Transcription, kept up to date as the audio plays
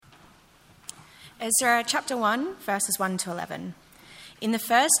Ezra chapter 1, verses 1 to 11. In the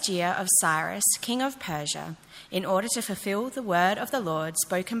first year of Cyrus, king of Persia, in order to fulfill the word of the Lord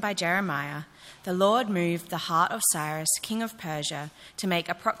spoken by Jeremiah, the Lord moved the heart of Cyrus, king of Persia, to make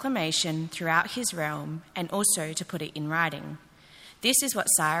a proclamation throughout his realm and also to put it in writing. This is what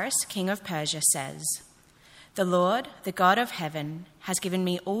Cyrus, king of Persia, says. The Lord, the God of heaven, has given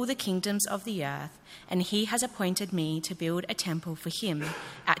me all the kingdoms of the earth, and he has appointed me to build a temple for him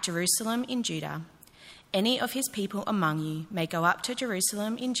at Jerusalem in Judah. Any of his people among you may go up to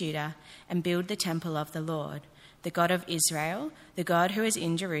Jerusalem in Judah and build the temple of the Lord, the God of Israel, the God who is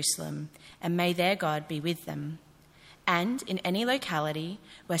in Jerusalem, and may their God be with them. And in any locality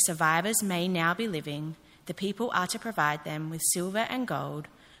where survivors may now be living, the people are to provide them with silver and gold,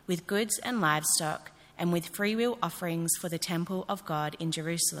 with goods and livestock, and with freewill offerings for the temple of God in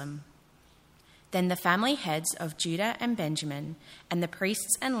Jerusalem. Then the family heads of Judah and Benjamin, and the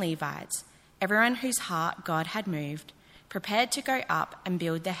priests and Levites, everyone whose heart God had moved, prepared to go up and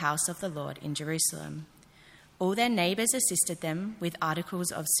build the house of the Lord in Jerusalem. All their neighbours assisted them with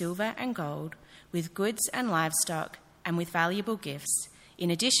articles of silver and gold, with goods and livestock, and with valuable gifts, in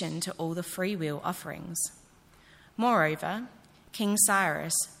addition to all the freewill offerings. Moreover, King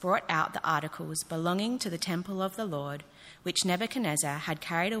Cyrus brought out the articles belonging to the temple of the Lord, which Nebuchadnezzar had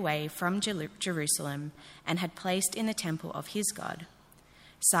carried away from Jerusalem and had placed in the temple of his God.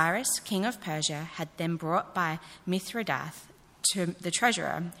 Cyrus, king of Persia, had them brought by Mithredath to the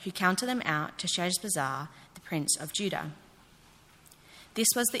treasurer, who counted them out to Sheshbazzar, the prince of Judah. This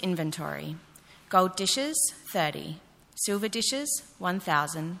was the inventory: gold dishes, 30, silver dishes,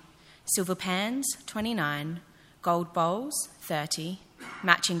 1,000, silver pans, 29, gold bowls, 30,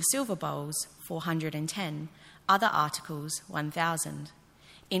 matching silver bowls, 410, other articles, 1,000.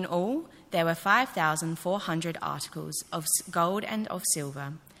 In all, there were 5,400 articles of gold and of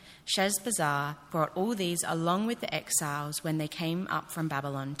silver. Sheshbazzar brought all these along with the exiles when they came up from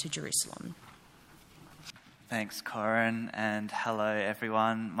Babylon to Jerusalem. Thanks, Corin, and hello,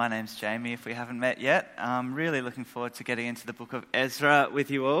 everyone. My name's Jamie, if we haven't met yet. I'm really looking forward to getting into the book of Ezra with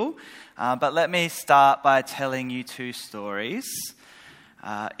you all. But let me start by telling you two stories.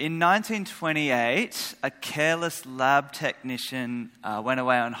 In 1928, a careless lab technician went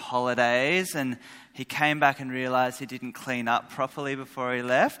away on holidays, and he came back and realised he didn't clean up properly before he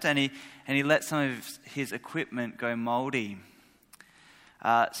left, and he let some of his equipment go mouldy.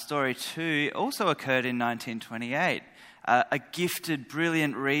 Story 2 also occurred in 1928. A gifted,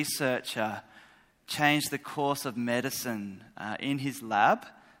 brilliant researcher changed the course of medicine in his lab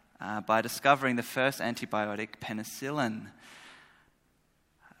by discovering the first antibiotic, penicillin.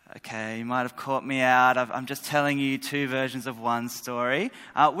 Okay, you might have caught me out. I'm just telling you two versions of one story.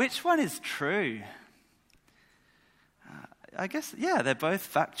 Which one is true? I guess, yeah, they're both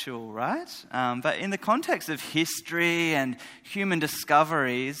factual, right? But in the context of history and human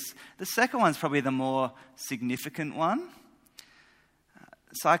discoveries, the second one's probably the more significant one.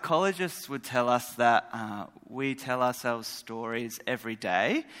 Psychologists would tell us that we tell ourselves stories every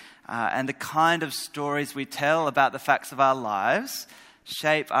day, and the kind of stories we tell about the facts of our lives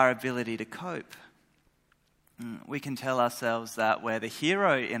shape our ability to cope. We can tell ourselves that we're the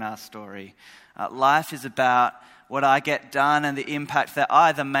hero in our story. Life is about what I get done and the impact that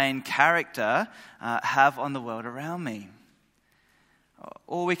I, the main character, have on the world around me.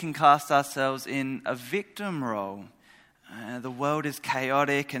 Or we can cast ourselves in a victim role. The world is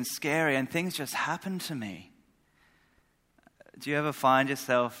chaotic and scary and things just happen to me. Do you ever find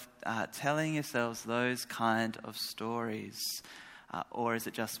yourself telling yourselves those kind of stories? Or is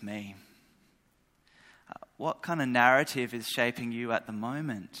it just me? What kind of narrative is shaping you at the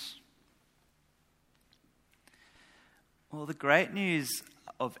moment? Well, the great news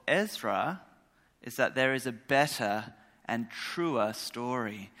of Ezra is that there is a better and truer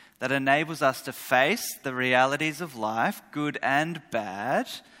story that enables us to face the realities of life, good and bad,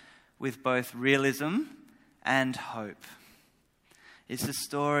 with both realism and hope. It's the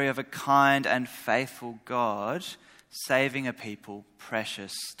story of a kind and faithful God saving a people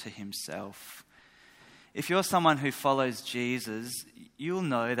precious to himself. If you're someone who follows Jesus, you'll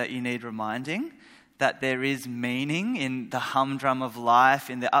know that you need reminding that there is meaning in the humdrum of life,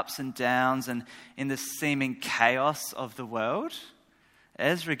 in the ups and downs, and in the seeming chaos of the world.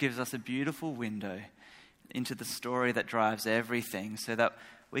 Ezra gives us a beautiful window into the story that drives everything so that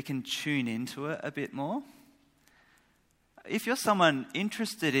we can tune into it a bit more. If you're someone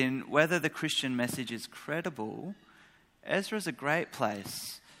interested in whether the Christian message is credible, Ezra is a great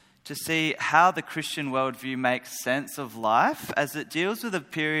place to see how the Christian worldview makes sense of life as it deals with a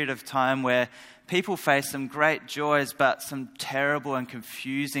period of time where people face some great joys, but some terrible and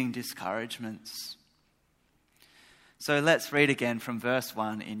confusing discouragements. So let's read again from verse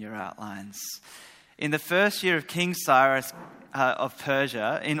 1 in your outlines. In the first year of King Cyrus of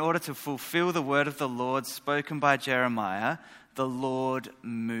Persia, in order to fulfill the word of the Lord spoken by Jeremiah, the Lord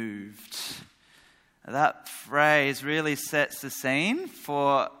moved. That phrase really sets the scene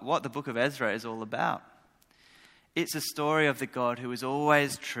for what the book of Ezra is all about. It's a story of the God who is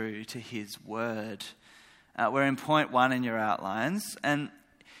always true to his word. We're in point 1 in your outlines. And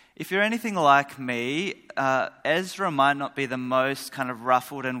if you're anything like me, Ezra might not be the most kind of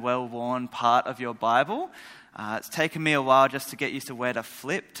ruffled and well-worn part of your Bible. It's taken me a while just to get used to where to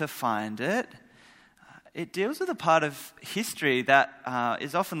flip to find it. It deals with a part of history that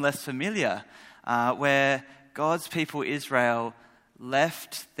is often less familiar, where God's people Israel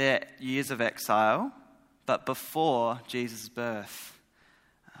left their years of exile, but before Jesus' birth.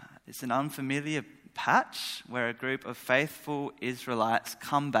 It's an unfamiliar patch where a group of faithful Israelites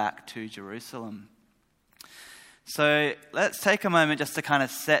come back to Jerusalem. So let's take a moment just to kind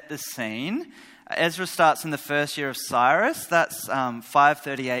of set the scene. Ezra starts in the first year of Cyrus, that's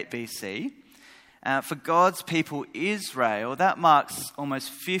 538 BC. For God's people Israel, that marks almost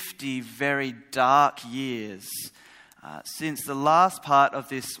 50 very dark years since the last part of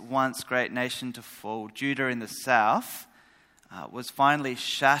this once great nation to fall, Judah in the south, was finally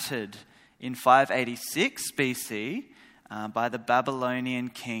shattered in 586 BC by the Babylonian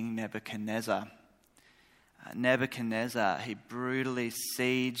king Nebuchadnezzar. Nebuchadnezzar, he brutally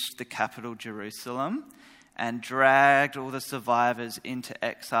sieged the capital Jerusalem and dragged all the survivors into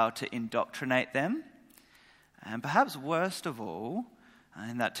exile to indoctrinate them. And perhaps worst of all,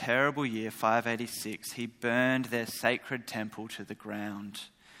 in that terrible year, 586, he burned their sacred temple to the ground.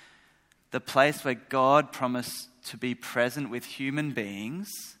 The place where God promised to be present with human beings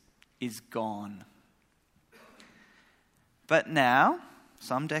is gone. But now,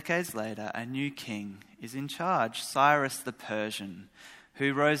 some decades later, a new king is in charge, Cyrus the Persian,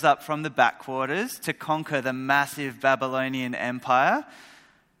 who rose up from the backwaters to conquer the massive Babylonian Empire.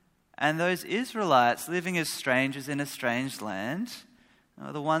 And those Israelites living as strangers in a strange land,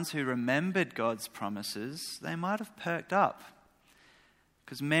 the ones who remembered God's promises, they might have perked up.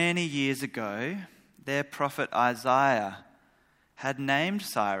 Because many years ago, their prophet Isaiah had named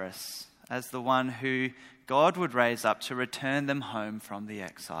Cyrus as the one who God would raise up to return them home from the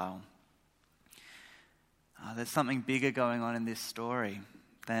exile. There's something bigger going on in this story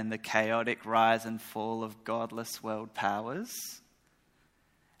than the chaotic rise and fall of godless world powers.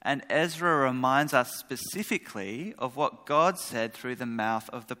 And Ezra reminds us specifically of what God said through the mouth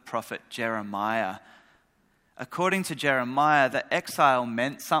of the prophet Jeremiah. According to Jeremiah, the exile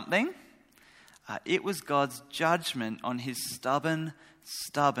meant something. It was God's judgment on his stubborn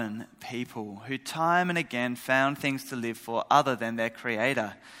people who time and again found things to live for other than their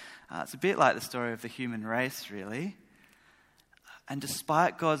creator. It's a bit like the story of the human race, really. And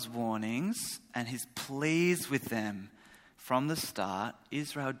despite God's warnings and his pleas with them from the start,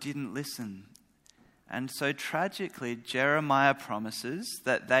 Israel didn't listen. And so tragically, Jeremiah promises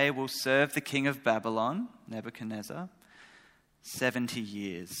that they will serve the king of Babylon, Nebuchadnezzar, 70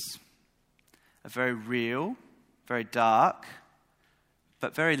 years. A very real, very dark,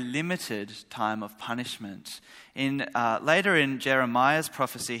 but very limited time of punishment. Later in Jeremiah's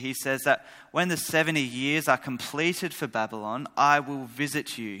prophecy, he says that when the 70 years are completed for Babylon, I will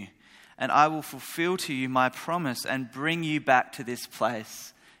visit you, and I will fulfill to you my promise and bring you back to this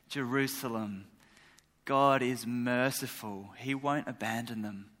place, Jerusalem. God is merciful. He won't abandon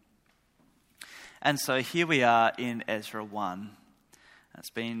them. And so here we are in Ezra 1.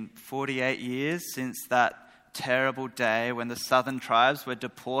 It's been 48 years since that terrible day when the southern tribes were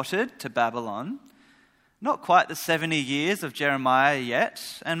deported to Babylon. Not quite the 70 years of Jeremiah yet,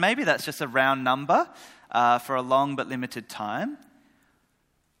 and maybe that's just a round number for a long but limited time.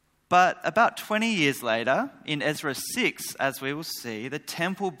 But about 20 years later, in Ezra 6, as we will see, the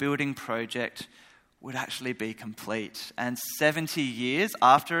temple building project would actually be complete. And 70 years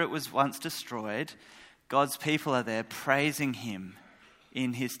after it was once destroyed, God's people are there praising him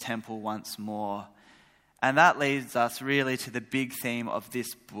in his temple once more. And that leads us really to the big theme of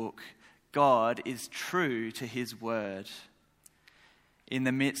this book. God is true to his word. In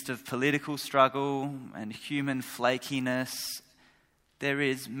the midst of political struggle and human flakiness, there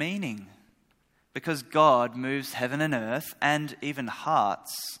is meaning. Because God moves heaven and earth and even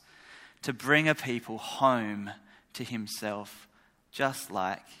hearts to bring a people home to himself, just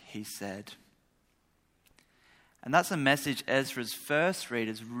like he said. And that's a message Ezra's first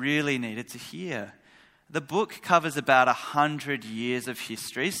readers really needed to hear. The book covers about 100 years of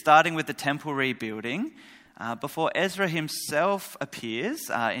history, starting with the temple rebuilding, before Ezra himself appears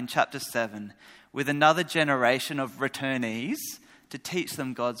in chapter 7 with another generation of returnees to teach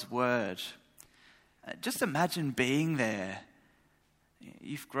them God's word. Just imagine being there.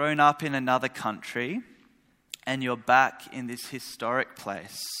 You've grown up in another country and you're back in this historic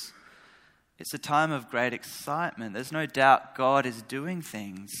place. It's a time of great excitement. There's no doubt God is doing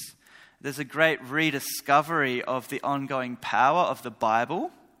things. There's a great rediscovery of the ongoing power of the Bible.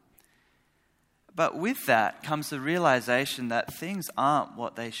 But with that comes the realization that things aren't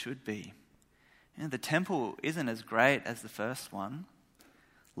what they should be. The temple isn't as great as the first one.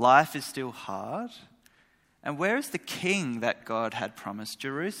 Life is still hard. And where is the king that God had promised?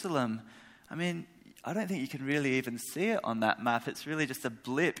 Jerusalem. I don't think you can really even see it on that map. It's really just a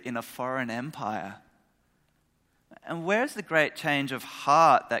blip in a foreign empire. And where's the great change of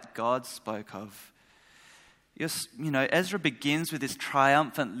heart that God spoke of? Ezra begins with this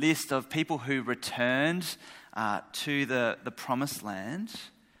triumphant list of people who returned to the promised land,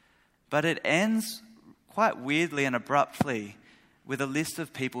 but it ends quite weirdly and abruptly with a list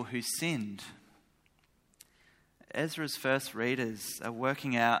of people who sinned. Ezra's first readers are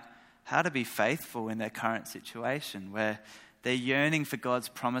working out how to be faithful in their current situation, where they're yearning for God's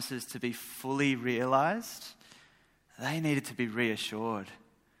promises to be fully realized. They needed to be reassured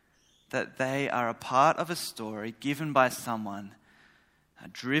that they are a part of a story given by someone,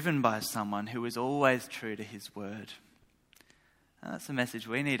 driven by someone who is always true to his word. And that's a message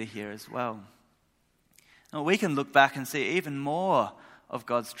we need to hear as well. Now, we can look back and see even more of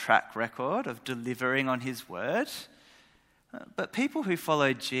God's track record of delivering on his word. But people who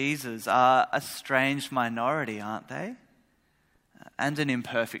follow Jesus are a strange minority, aren't they? And an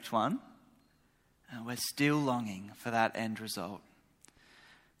imperfect one. We're still longing for that end result.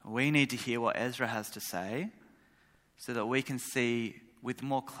 We need to hear what Ezra has to say so that we can see with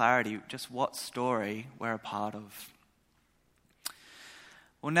more clarity just what story we're a part of.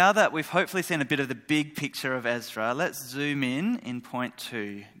 Well, now that we've hopefully seen a bit of the big picture of Ezra, let's zoom in point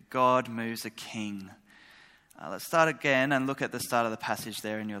 2. God moves a king. Let's start again and look at the start of the passage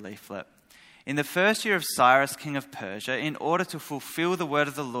there in your leaflet. In the first year of Cyrus, king of Persia, in order to fulfill the word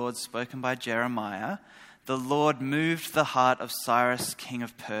of the Lord spoken by Jeremiah, the Lord moved the heart of Cyrus, king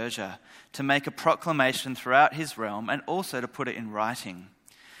of Persia, to make a proclamation throughout his realm and also to put it in writing.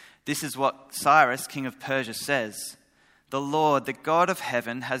 This is what Cyrus, king of Persia, says: "The Lord, the God of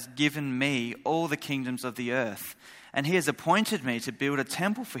heaven, has given me all the kingdoms of the earth, and he has appointed me to build a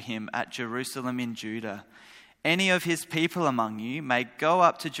temple for him at Jerusalem in Judah. Any of his people among you may go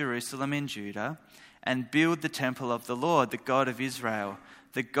up to Jerusalem in Judah and build the temple of the Lord, the God of Israel,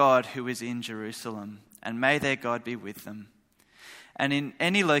 the God who is in Jerusalem, and may their God be with them. And in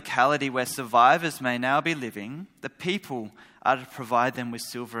any locality where survivors may now be living, the people are to provide them with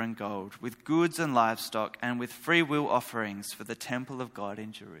silver and gold, with goods and livestock, and with free will offerings for the temple of God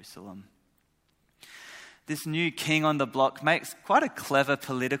in Jerusalem." This new king on the block makes quite a clever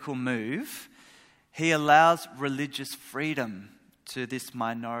political move. He allows religious freedom to this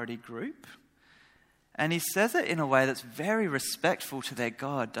minority group. And he says it in a way that's very respectful to their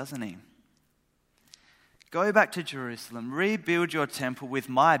God, doesn't he? Go back to Jerusalem, rebuild your temple with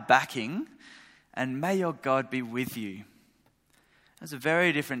my backing, and may your God be with you. That's a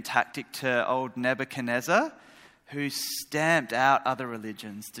very different tactic to old Nebuchadnezzar, who stamped out other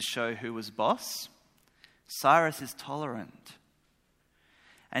religions to show who was boss. Cyrus is tolerant.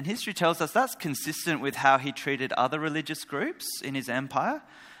 And history tells us that's consistent with how he treated other religious groups in his empire.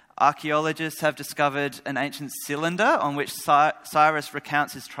 Archaeologists have discovered an ancient cylinder on which Cyrus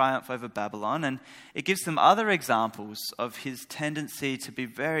recounts his triumph over Babylon, and it gives them other examples of his tendency to be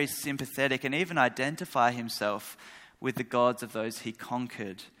very sympathetic and even identify himself with the gods of those he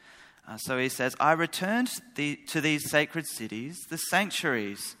conquered. So he says, "I returned to these sacred cities, the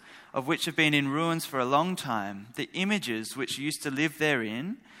sanctuaries of which have been in ruins for a long time, the images which used to live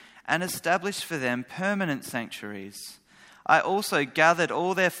therein, and established for them permanent sanctuaries. I also gathered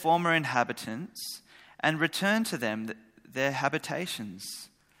all their former inhabitants and returned to them their habitations.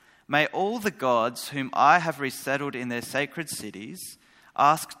 May all the gods whom I have resettled in their sacred cities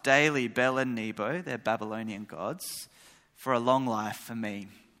ask daily Bel and Nebo, their Babylonian gods, for a long life for me."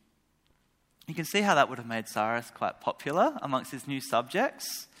 You can see how that would have made Cyrus quite popular amongst his new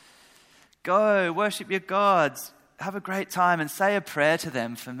subjects. Go, worship your gods, have a great time, and say a prayer to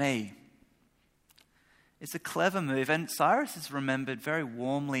them for me. It's a clever move, and Cyrus is remembered very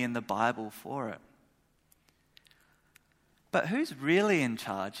warmly in the Bible for it. But who's really in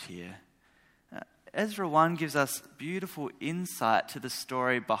charge here? Ezra 1 gives us beautiful insight to the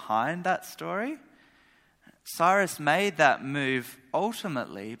story behind that story. Cyrus made that move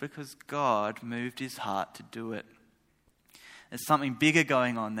ultimately because God moved his heart to do it. There's something bigger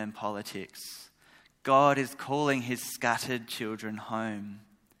going on than politics. God is calling his scattered children home.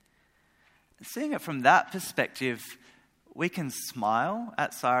 Seeing it from that perspective, we can smile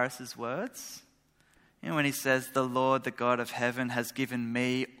at Cyrus's words. When he says, "The Lord, the God of heaven, has given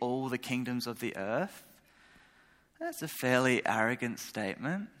me all the kingdoms of the earth." That's a fairly arrogant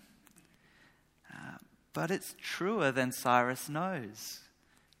statement. But it's truer than Cyrus knows.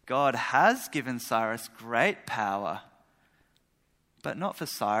 God has given Cyrus great power, but not for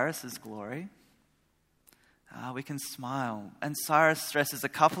Cyrus's glory. We can smile. And Cyrus stresses a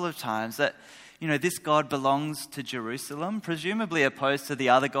couple of times that, this God belongs to Jerusalem, presumably opposed to the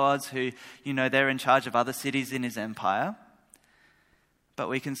other gods who, they're in charge of other cities in his empire. But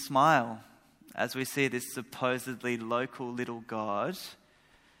we can smile as we see this supposedly local little God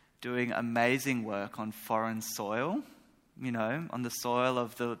doing amazing work on foreign soil, on the soil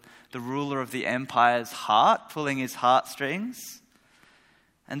of the ruler of the empire's heart, pulling his heartstrings.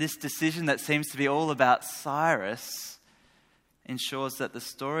 And this decision that seems to be all about Cyrus ensures that the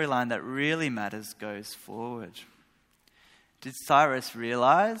storyline that really matters goes forward. Did Cyrus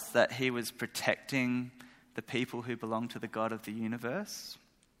realize that he was protecting the people who belong to the God of the universe?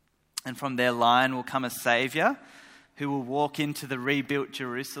 And from their line will come a savior who will walk into the rebuilt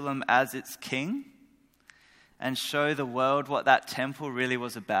Jerusalem as its king and show the world what that temple really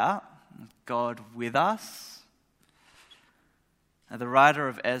was about, God with us. Now, the writer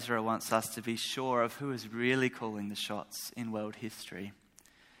of Ezra wants us to be sure of who is really calling the shots in world history.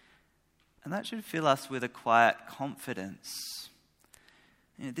 And that should fill us with a quiet confidence.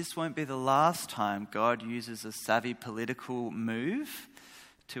 This won't be the last time God uses a savvy political move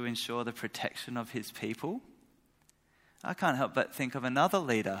to ensure the protection of his people. I can't help but think of another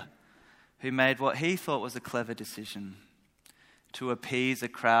leader who made what he thought was a clever decision to appease a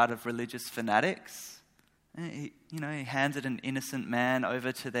crowd of religious fanatics. He handed an innocent man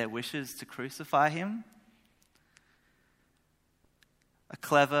over to their wishes to crucify him. A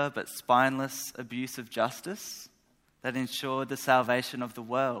clever but spineless abuse of justice that ensured the salvation of the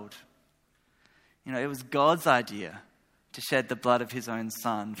world. It was God's idea to shed the blood of his own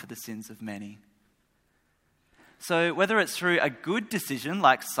son for the sins of many. So whether it's through a good decision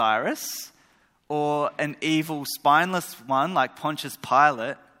like Cyrus or an evil, spineless one like Pontius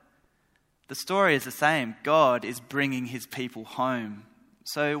Pilate, the story is the same. God is bringing his people home.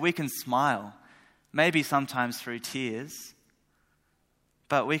 So we can smile, maybe sometimes through tears,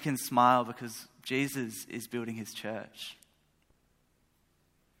 but we can smile because Jesus is building his church.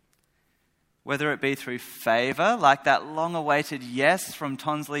 Whether it be through favour, like that long-awaited yes from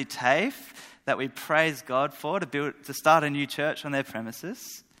Tonsley TAFE that we praise God for to start a new church on their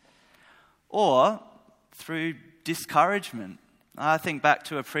premises, or through discouragement. I think back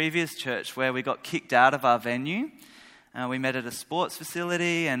to a previous church where we got kicked out of our venue. We met at a sports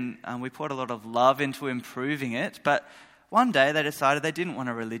facility and we put a lot of love into improving it. But one day they decided they didn't want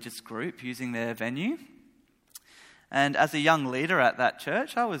a religious group using their venue. And as a young leader at that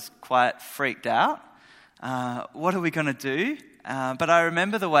church, I was quite freaked out. What are we going to do? But I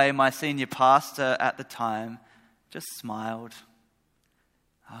remember the way my senior pastor at the time just smiled.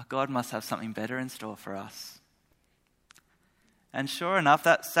 God must have something better in store for us. And sure enough,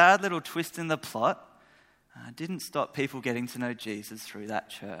 that sad little twist in the plot didn't stop people getting to know Jesus through that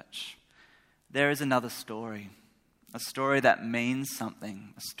church. There is another story, a story that means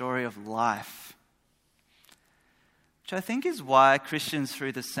something, a story of life, which I think is why Christians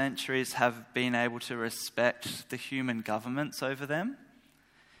through the centuries have been able to respect the human governments over them.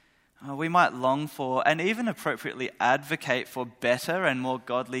 We might long for and even appropriately advocate for better and more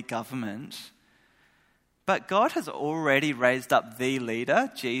godly government. But God has already raised up the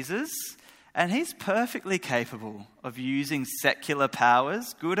leader, Jesus, and he's perfectly capable of using secular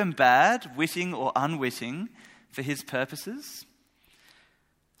powers, good and bad, witting or unwitting, for his purposes.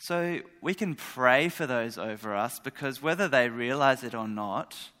 So we can pray for those over us because whether they realize it or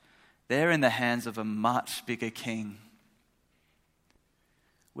not, they're in the hands of a much bigger king.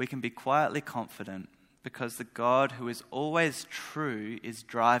 We can be quietly confident because the God who is always true is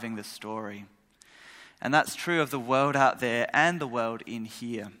driving the story. And that's true of the world out there and the world in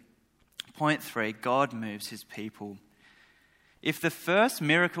here. Point 3, God moves his people. If the first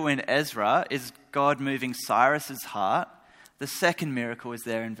miracle in Ezra is God moving Cyrus's heart, the second miracle is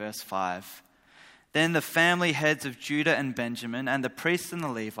there in verse 5. Then the family heads of Judah and Benjamin and the priests and the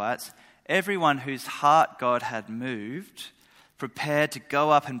Levites, everyone whose heart God had moved, prepared to go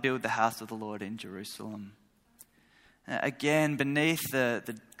up and build the house of the Lord in Jerusalem. Again, beneath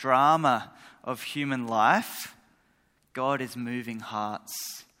the drama of human life, God is moving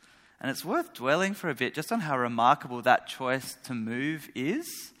hearts. And it's worth dwelling for a bit just on how remarkable that choice to move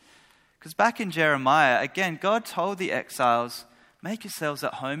is. Because back in Jeremiah, again, God told the exiles, make yourselves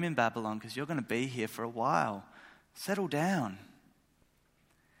at home in Babylon because you're going to be here for a while. Settle down.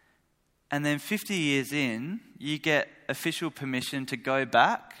 And then 50 years in, you get official permission to go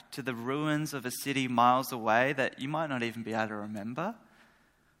back to the ruins of a city miles away that you might not even be able to remember.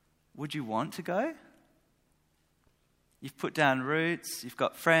 Would you want to go? You've put down roots, you've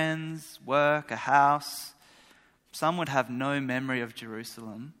got friends, work, a house. Some would have no memory of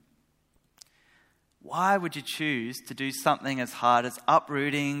Jerusalem. Why would you choose to do something as hard as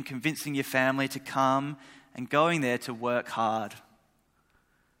uprooting, convincing your family to come, and going there to work hard?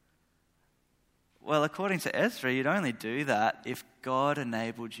 Well, according to Ezra, you'd only do that if God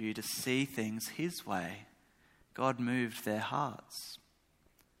enabled you to see things His way. God moved their hearts.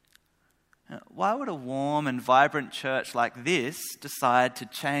 Why would a warm and vibrant church like this decide to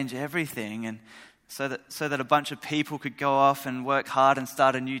change everything and so that a bunch of people could go off and work hard and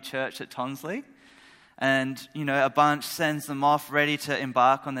start a new church at Tonsley? And, a bunch sends them off ready to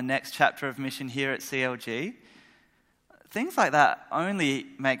embark on the next chapter of mission here at CLG. Things like that only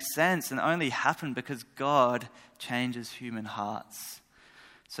make sense and only happen because God changes human hearts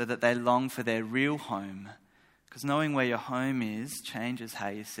so that they long for their real home. Because knowing where your home is changes how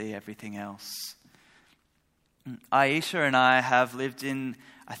you see everything else. Aisha and I have lived in,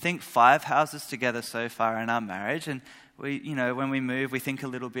 I think, 5 houses together so far in our marriage. And we, when we move, we think a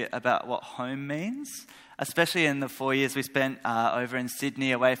little bit about what home means, especially in the 4 years we spent over in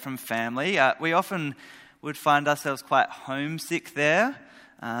Sydney away from family. We often would find ourselves quite homesick there,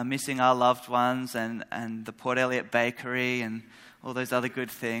 missing our loved ones and the Port Elliot Bakery and all those other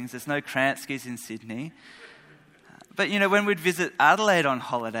good things. There's no Kranskis in Sydney. But, when we'd visit Adelaide on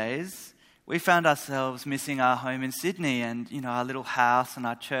holidays, we found ourselves missing our home in Sydney and, our little house and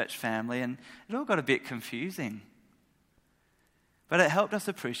our church family, and it all got a bit confusing. But it helped us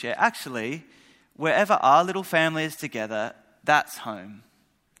appreciate, actually, wherever our little family is together, that's home.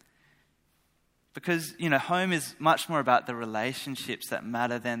 Because, home is much more about the relationships that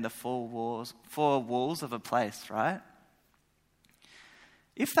matter than the four walls of a place, right?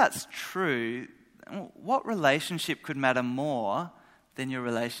 If that's true, what relationship could matter more than your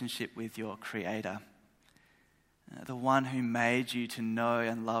relationship with your Creator? The one who made you to know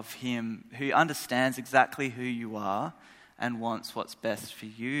and love Him, who understands exactly who you are and wants what's best for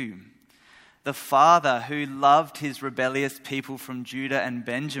you. The Father who loved His rebellious people from Judah and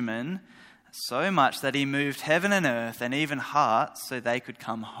Benjamin so much that He moved heaven and earth and even hearts so they could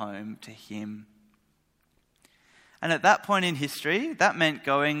come home to Him. And at that point in history, that meant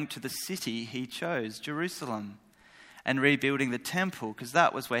going to the city He chose, Jerusalem, and rebuilding the temple, because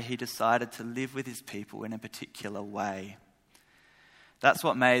that was where He decided to live with His people in a particular way. That's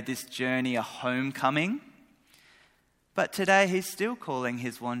what made this journey a homecoming. But today He's still calling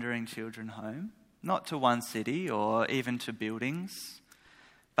His wandering children home, not to one city or even to buildings,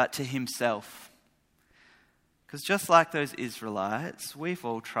 but to Himself. Because just like those Israelites, we've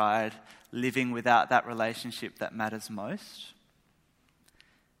all tried living without that relationship that matters most.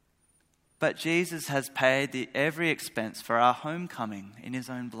 But Jesus has paid every expense for our homecoming in His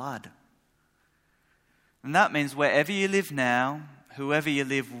own blood. And that means wherever you live now, whoever you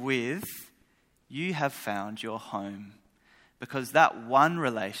live with, you have found your home. Because that one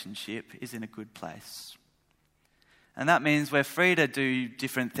relationship is in a good place. And that means we're free to do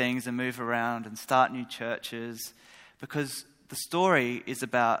different things and move around and start new churches, because the story is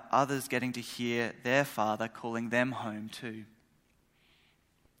about others getting to hear their Father calling them home too.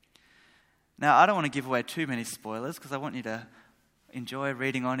 Now, I don't want to give away too many spoilers because I want you to enjoy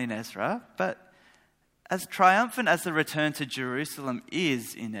reading on in Ezra, but as triumphant as the return to Jerusalem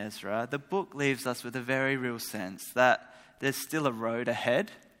is in Ezra, the book leaves us with a very real sense that there's still a road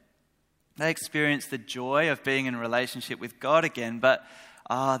ahead. They experience the joy of being in a relationship with God again, but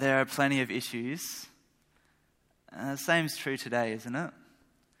there are plenty of issues. The same is true today, isn't it?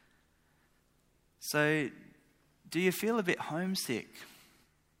 So, do you feel a bit homesick?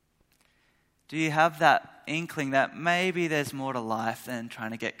 Do you have that inkling that maybe there's more to life than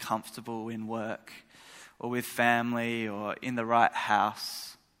trying to get comfortable in work or with family or in the right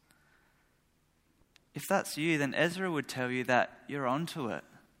house? If that's you, then Ezra would tell you that you're onto it.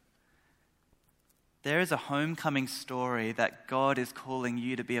 There is a homecoming story that God is calling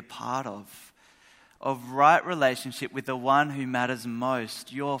you to be a part of right relationship with the one who matters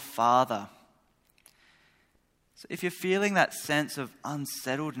most, your Father. So if you're feeling that sense of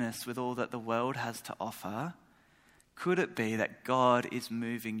unsettledness with all that the world has to offer, Could it be that God is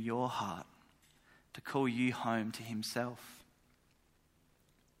moving your heart to call you home to himself?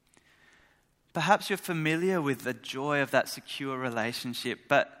 Perhaps you're familiar with the joy of that secure relationship,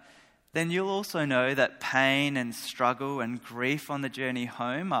 but then you'll also know that pain and struggle and grief on the journey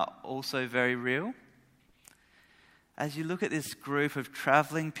home are also very real. As you look at this group of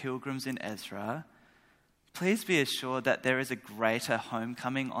travelling pilgrims in Ezra, please be assured that there is a greater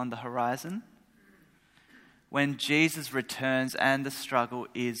homecoming on the horizon. When Jesus returns and the struggle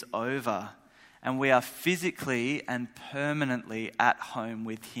is over, and we are physically and permanently at home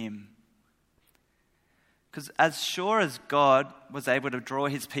with him. Because as sure as God was able to draw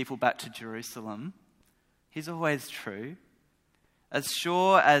his people back to Jerusalem, he's always true. As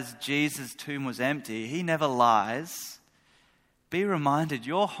sure as Jesus' tomb was empty, he never lies. Be reminded,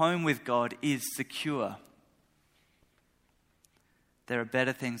 your home with God is secure. There are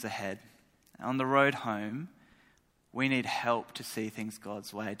better things ahead. On the road home, we need help to see things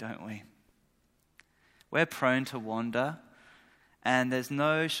God's way, don't we? We're prone to wander, and there's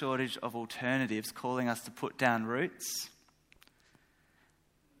no shortage of alternatives calling us to put down roots.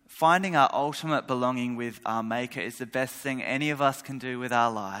 Finding our ultimate belonging with our Maker is the best thing any of us can do with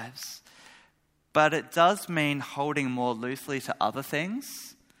our lives. But it does mean holding more loosely to other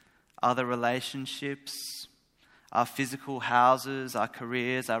things, other relationships, our physical houses, our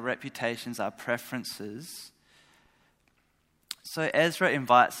careers, our reputations, our preferences. So Ezra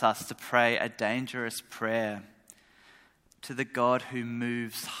invites us to pray a dangerous prayer to the God who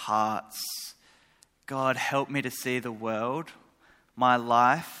moves hearts. God, help me to see the world, my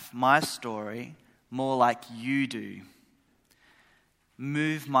life, my story, more like you do.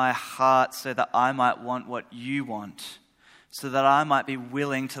 Move my heart so that I might want what you want, so that I might be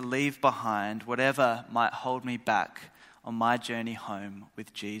willing to leave behind whatever might hold me back on my journey home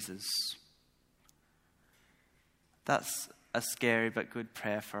with Jesus. That's a scary but good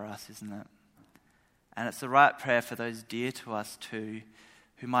prayer for us, isn't it? And it's the right prayer for those dear to us too,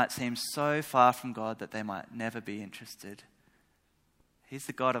 who might seem so far from God that they might never be interested. He's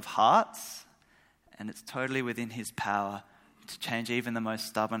the God of hearts, and it's totally within his power to change even the most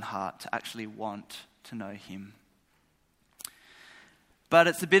stubborn heart to actually want to know him. But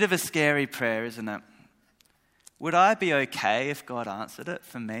it's a bit of a scary prayer, isn't it? Would I be okay if God answered it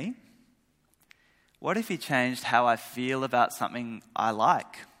for me? What if he changed how I feel about something I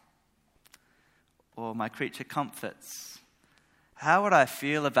like? Or my creature comforts? How would I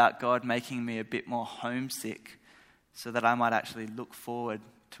feel about God making me a bit more homesick so that I might actually look forward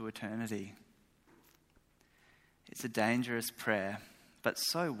to eternity? It's a dangerous prayer, but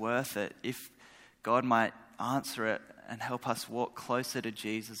so worth it if God might answer it and help us walk closer to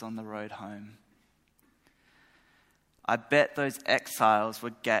Jesus on the road home. I bet those exiles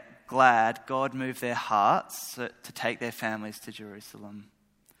would get glad God moved their hearts to take their families to Jerusalem.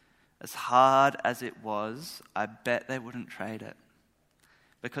 As hard as it was, I bet they wouldn't trade it.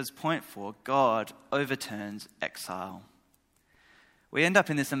 Because point 4, God overturns exile. We end up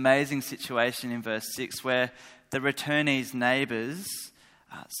in this amazing situation in verse 6 where the returnees' neighbours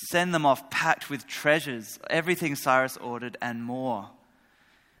send them off packed with treasures, everything Cyrus ordered and more.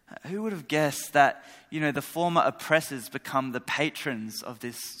 Who would have guessed that, the former oppressors become the patrons of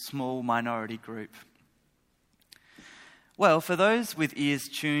this small minority group? Well, for those with ears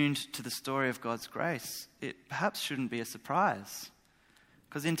tuned to the story of God's grace, it perhaps shouldn't be a surprise.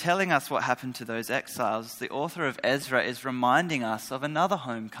 Because in telling us what happened to those exiles, the author of Ezra is reminding us of another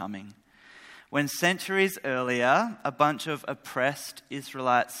homecoming. When centuries earlier, a bunch of oppressed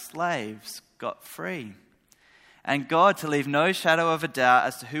Israelite slaves got free. And God, to leave no shadow of a doubt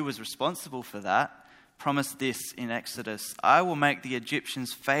as to who was responsible for that, promised this in Exodus: I will make the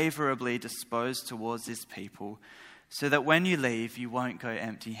Egyptians favorably disposed towards this people, so that when you leave, you won't go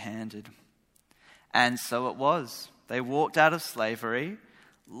empty-handed. And so it was. They walked out of slavery,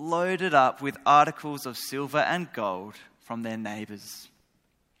 loaded up with articles of silver and gold from their neighbours.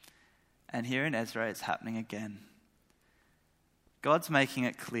 And here in Ezra, it's happening again. God's making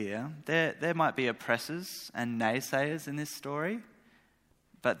it clear there might be oppressors and naysayers in this story,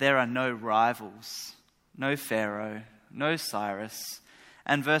 but there are no rivals, no Pharaoh, no Cyrus,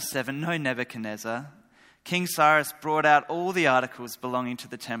 and verse 7, no Nebuchadnezzar. King Cyrus brought out all the articles belonging to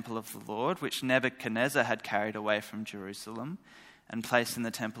the temple of the Lord, which Nebuchadnezzar had carried away from Jerusalem and placed in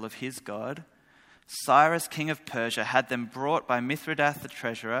the temple of his God. Cyrus, king of Persia, had them brought by Mithridath the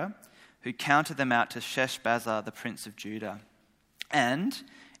treasurer, who counted them out to Sheshbazzar, the prince of Judah. And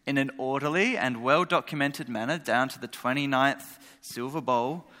in an orderly and well-documented manner, down to the 29th silver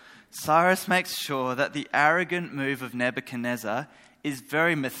bowl, Cyrus makes sure that the arrogant move of Nebuchadnezzar is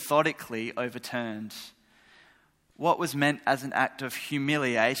very methodically overturned. what was meant as an act of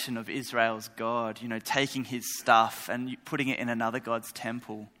humiliation of Israel's God, taking his stuff and putting it in another God's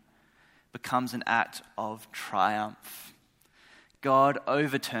temple, becomes an act of triumph. God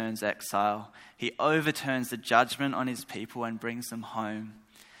overturns exile. He overturns the judgment on his people and brings them home.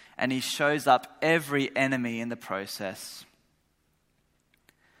 And he shows up every enemy in the process.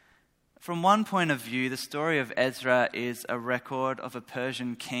 From one point of view, the story of Ezra is a record of a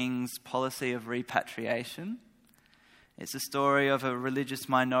Persian king's policy of repatriation. It's a story of a religious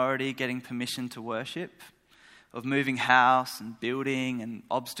minority getting permission to worship, of moving house and building and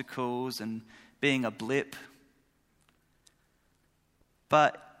obstacles and being a blip.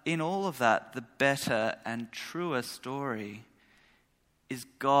 But in all of that, the better and truer story is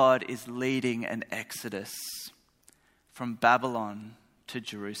God is leading an exodus from Babylon to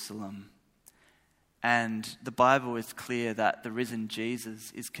Jerusalem. And the Bible is clear that the risen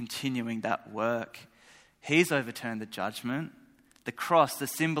Jesus is continuing that work. He's overturned the judgment. The cross, the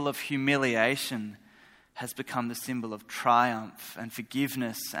symbol of humiliation, has become the symbol of triumph and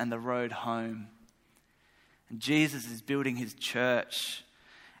forgiveness and the road home. And Jesus is building his church.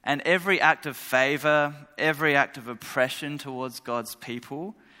 And every act of favor, every act of oppression towards God's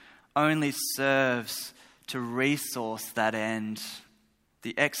people only serves to resource that end.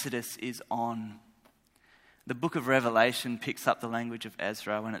 The Exodus is on. The book of Revelation picks up the language of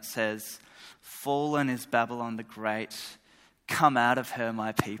Ezra when it says, "Fallen is Babylon the Great. Come out of her,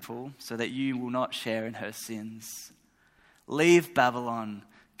 my people, so that you will not share in her sins. Leave Babylon.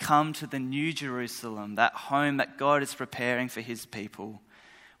 Come to the new Jerusalem, that home that God is preparing for his people,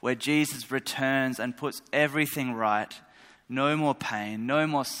 where Jesus returns and puts everything right. No more pain, no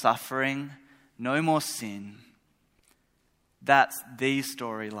more suffering, no more sin." That's the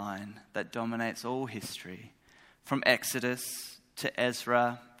storyline that dominates all history. From Exodus to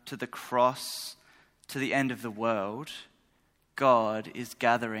Ezra to the cross to the end of the world, God is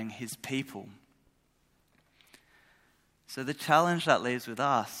gathering his people. So the challenge that leaves with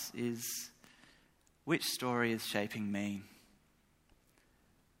us is, which story is shaping me?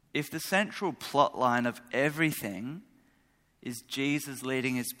 If the central plot line of everything is Jesus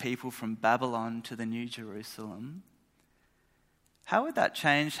leading his people from Babylon to the New Jerusalem, how would that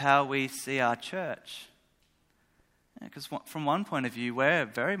change how we see our church? Because from one point of view, we're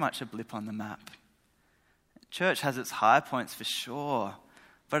very much a blip on the map. Church has its high points for sure,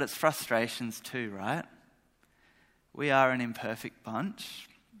 but its frustrations too, right? We are an imperfect bunch.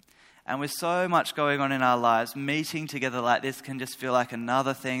 And with so much going on in our lives, meeting together like this can just feel like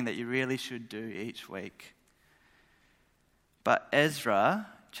another thing that you really should do each week. But Ezra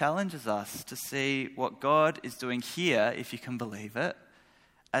challenges us to see what God is doing here, if you can believe it,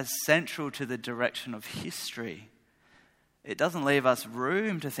 as central to the direction of history. It doesn't leave us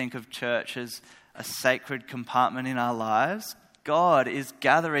room to think of church as a sacred compartment in our lives. God is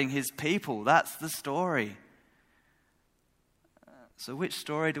gathering his people. That's the story. So which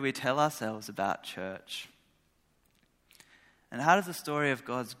story do we tell ourselves about church? And how does the story of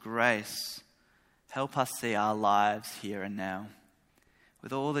God's grace help us see our lives here and now,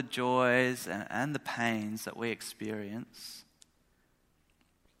 with all the joys and the pains that we experience?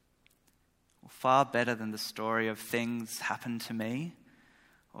 Far better than the story of things happen to me,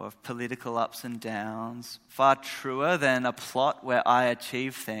 or of political ups and downs, far truer than a plot where I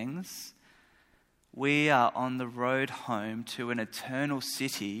achieve things. We are on the road home to an eternal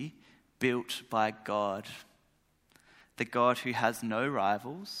city built by God. The God who has no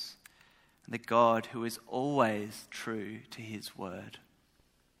rivals, the God who is always true to his word.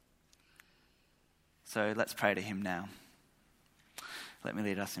 So let's pray to him now. Let me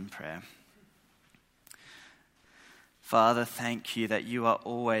lead us in prayer. Father, thank you that you are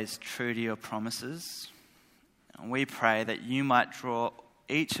always true to your promises. And we pray that you might draw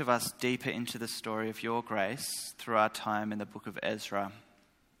each of us deeper into the story of your grace through our time in the book of Ezra.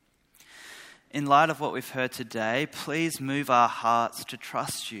 In light of what we've heard today, please move our hearts to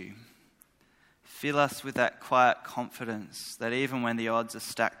trust you. Fill us with that quiet confidence that even when the odds are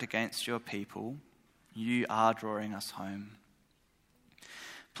stacked against your people, you are drawing us home.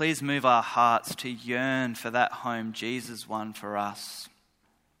 Please move our hearts to yearn for that home Jesus won for us.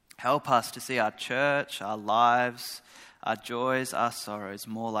 Help us to see our church, our lives, our joys, our sorrows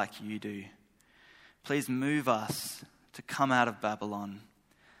more like you do. Please move us to come out of Babylon,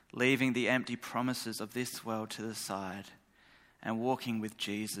 leaving the empty promises of this world to the side and walking with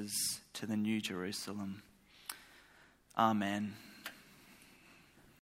Jesus to the New Jerusalem. Amen.